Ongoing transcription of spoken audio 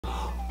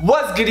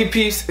What's goody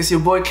peeps? It's your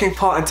boy King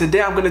Paul, and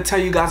today I'm gonna tell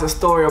you guys a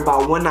story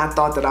about when I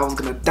thought that I was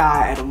gonna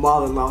die at a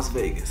mall in Las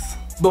Vegas.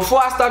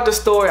 Before I start the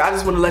story, I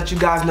just want to let you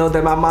guys know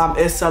that my mom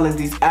is selling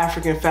these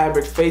African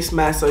fabric face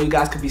masks so you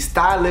guys can be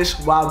stylish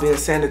while being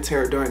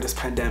sanitary during this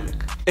pandemic.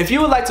 If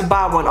you would like to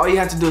buy one, all you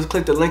have to do is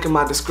click the link in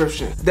my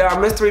description. There are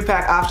mystery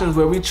pack options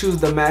where we choose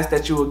the mask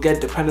that you will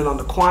get depending on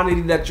the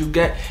quantity that you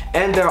get,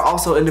 and there are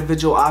also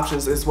individual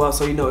options as well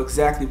so you know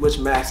exactly which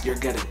mask you're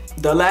getting.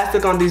 The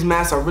elastic on these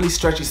masks are really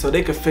stretchy so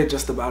they can fit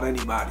just about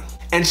anybody.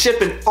 And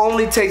shipping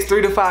only takes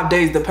 3 to 5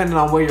 days depending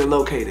on where you're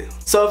located.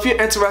 So if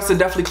you're interested,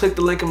 definitely click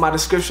the link in my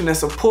description and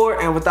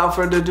support. And without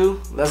further ado,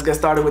 let's get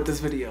started with this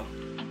video.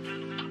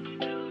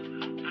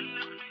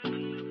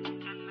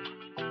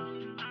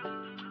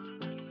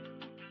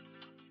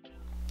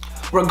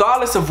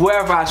 Regardless of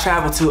wherever I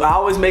travel to, I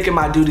always make it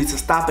my duty to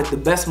stop at the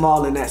best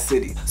mall in that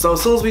city. So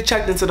as soon as we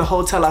checked into the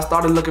hotel, I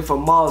started looking for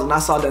malls and I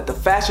saw that the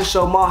Fashion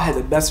Show Mall had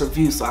the best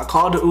reviews, so I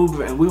called the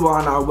Uber and we were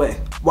on our way.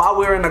 While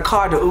we were in the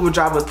car, the Uber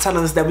driver was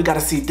telling us that we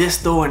gotta see this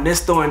store and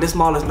this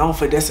mall is known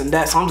for this and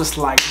that, so I'm just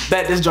like,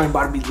 bet this joint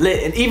about to be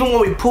lit. And even when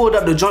we pulled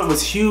up, the joint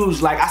was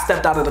huge. Like, I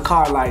stepped out of the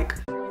car like,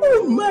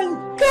 oh my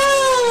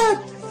god!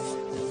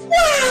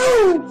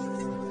 Wow!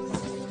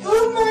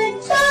 Oh my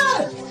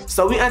god!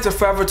 So we entered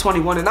Forever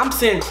 21 and I'm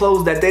seeing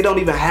clothes that they don't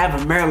even have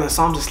in Maryland,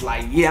 so I'm just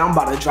like, yeah, I'm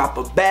about to drop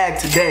a bag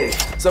today.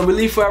 So we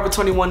leave Forever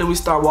 21 and we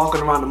start walking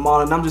around the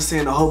mall and I'm just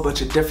seeing a whole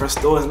bunch of different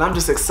stores and I'm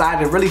just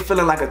excited, really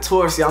feeling like a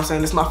tourist, you know what I'm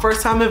saying? It's my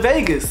first time in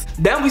Vegas.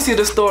 Then we see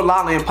the store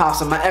Lala and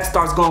pops and my ex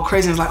starts going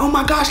crazy and is like, oh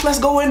my gosh, let's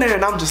go in there.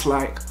 And I'm just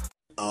like,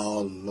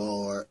 oh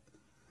Lord,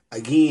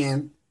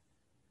 again.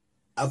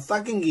 A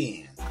fucking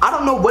again. I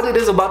don't know what it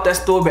is about that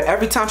store, but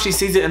every time she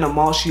sees it in the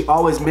mall, she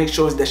always makes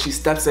sure that she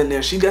steps in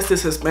there. She gets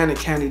this Hispanic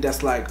candy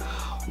that's like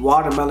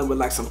watermelon with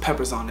like some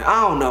peppers on it.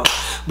 I don't know.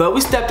 But we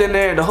stepped in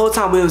there and the whole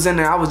time we was in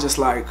there, I was just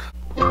like,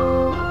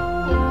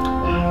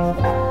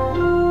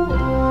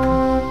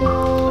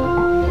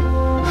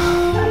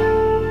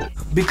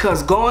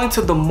 because going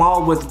to the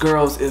mall with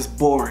girls is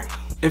boring.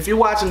 If you're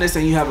watching this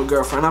and you have a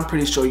girlfriend, I'm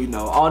pretty sure you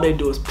know. All they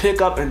do is pick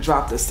up and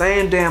drop the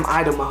same damn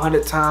item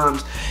 100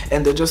 times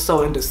and they're just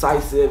so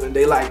indecisive and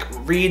they like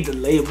read the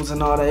labels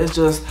and all that. It's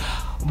just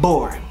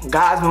boring.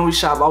 Guys, when we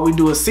shop, all we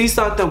do is see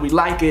something, we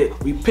like it,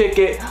 we pick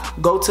it,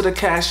 go to the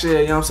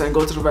cashier, you know what I'm saying,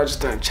 go to the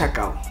register and check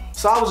out.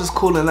 So I was just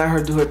cool and let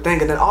her do her thing,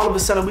 and then all of a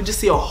sudden we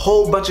just see a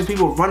whole bunch of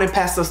people running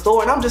past the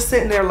store and I'm just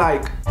sitting there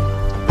like,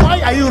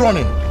 why are you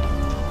running?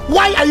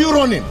 Why are you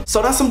running?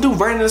 So then some dude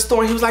ran in the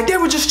store and he was like, they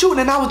were just shooting,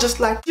 and I was just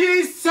like,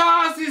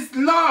 Jesus is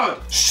Lord.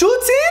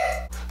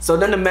 Shooting? So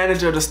then the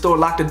manager of the store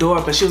locked the door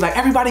up and she was like,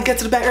 everybody get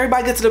to the back,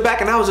 everybody get to the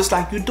back. And I was just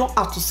like, you don't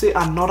have to say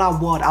another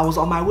word. I was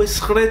on my way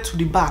straight to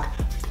the back.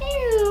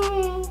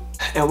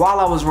 And while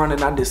I was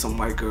running, I did some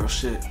white girl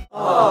shit.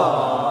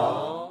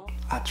 Aww.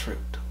 I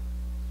tripped.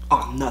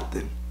 On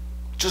nothing.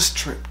 Just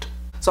tripped.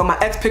 So my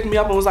ex picked me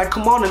up and was like,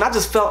 come on, and I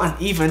just felt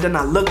uneven. Then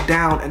I looked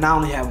down and I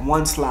only had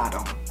one slide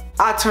on.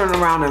 I turn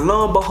around and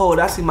lo and behold,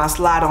 I see my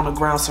slide on the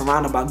ground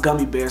surrounded by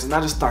gummy bears, and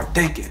I just start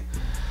thinking,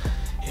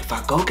 if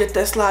I go get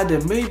that slide,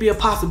 there may be a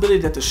possibility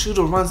that the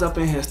shooter runs up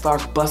in here and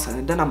starts busting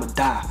and then I'ma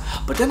die.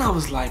 But then I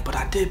was like, but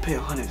I did pay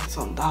 $100 and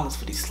something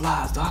for these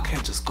slides, though I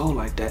can't just go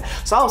like that.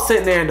 So I was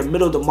sitting there in the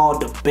middle of the mall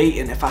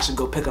debating if I should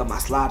go pick up my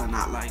slide or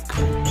not, like.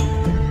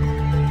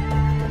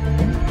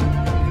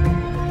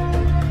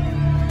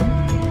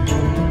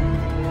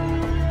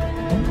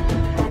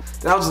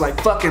 And I was just like,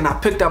 fuck it, and I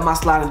picked up my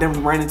slide and then we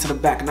ran into the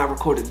back and I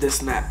recorded this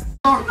snap.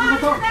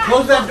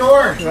 Close that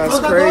door. That's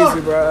crazy,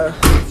 bro.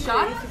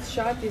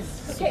 Shot is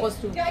supposed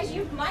to. Guys,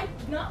 you might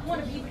not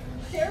want to be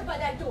there by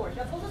that door.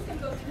 The bullets can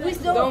go through.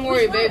 Don't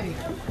worry, baby.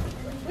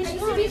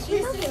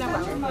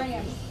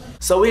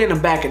 So we in the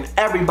back and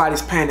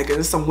everybody's panicking.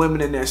 There's some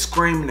women in there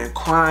screaming and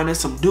crying. There's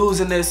some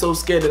dudes in there so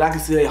scared that I can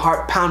see their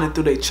heart pounding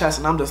through their chest.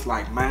 And I'm just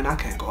like, man, I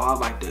can't go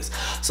out like this.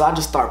 So I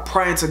just start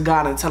praying to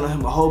God and telling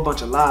him a whole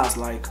bunch of lies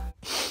like,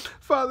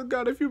 Father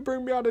God, if you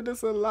bring me out of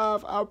this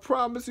alive, I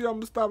promise you I'm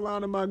gonna stop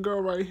lying to my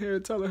girl right here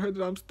and telling her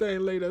that I'm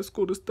staying late at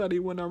school to study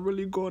when I'm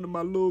really going to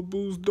my little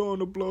boo's door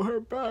to blow her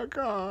back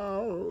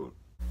out.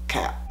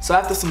 Cap. So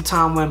after some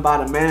time went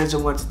by, the manager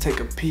went to take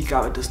a peek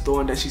out at the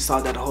store and then she saw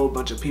that a whole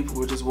bunch of people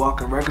were just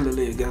walking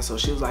regularly again. So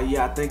she was like,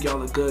 yeah, I think y'all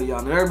look good, y'all.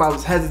 And everybody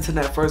was hesitant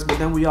at first, but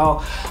then we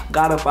all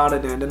got up out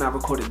of there and then I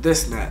recorded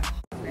this snap.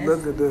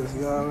 Look at this,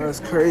 y'all. That's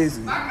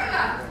crazy.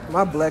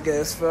 My black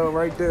ass fell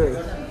right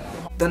there.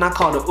 Then I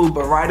called the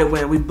Uber right away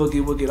and we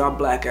boogie-woogied our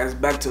black ass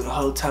back to the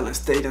hotel and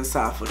stayed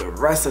inside for the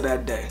rest of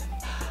that day.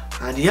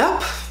 And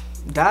yep,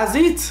 that's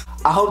it.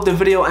 I hope the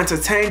video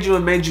entertained you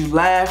and made you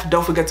laugh.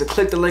 Don't forget to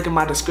click the link in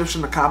my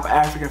description to cop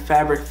African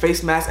fabric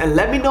face mask and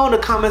let me know in the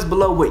comments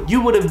below what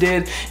you would have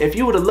did if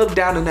you would have looked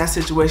down in that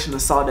situation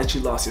and saw that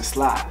you lost your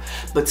slide.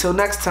 But till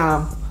next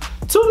time,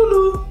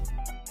 toodaloo.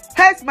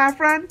 Hey, my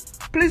friend,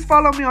 please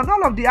follow me on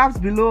all of the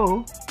apps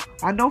below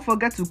and don't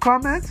forget to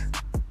comment,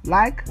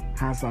 like,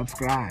 and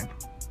subscribe.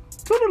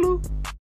 Toodaloo.